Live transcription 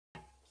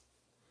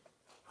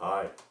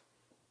Hi,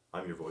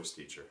 I'm your voice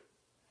teacher,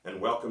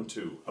 and welcome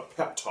to a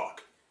pep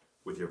talk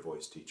with your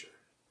voice teacher.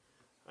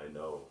 I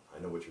know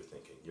what you're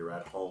thinking. You're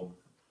at home,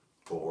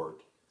 bored,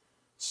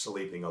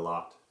 sleeping a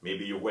lot.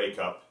 Maybe you wake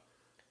up,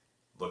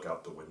 look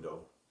out the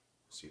window,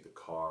 see the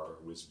car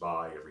whiz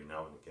by every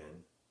now and again.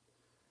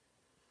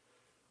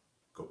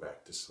 Go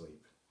back to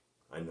sleep.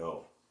 I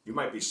know. You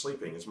might be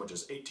sleeping as much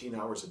as 18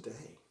 hours a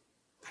day.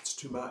 That's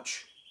too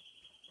much.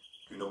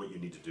 You know what you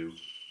need to do?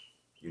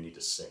 You need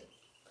to sing.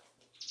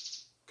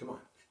 Come on,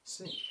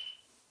 sing.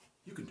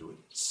 You can do it.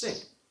 Sing.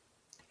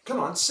 Come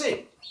on,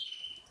 sing.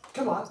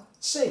 Come on,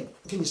 sing.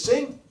 Can you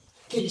sing?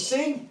 Can you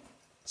sing?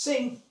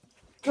 Sing.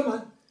 Come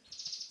on.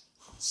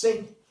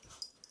 Sing.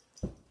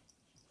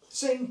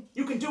 Sing.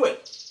 You can do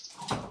it.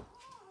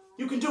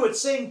 You can do it.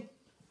 Sing.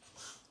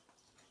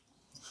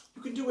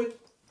 You can do it.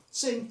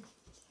 Sing.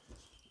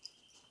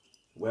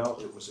 Well,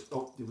 it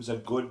was a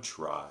good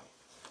try.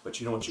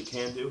 But you know what you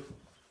can do?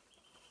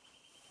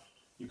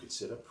 You can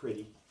sit up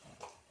pretty.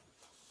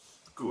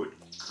 Good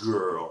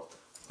girl.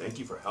 Thank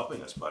you for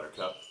helping us,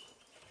 Buttercup.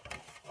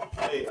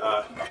 Hey,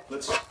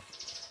 let's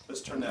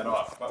turn that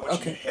off. Why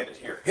don't you head it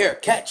here? Here,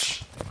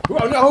 catch.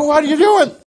 Oh, no, what are you doing?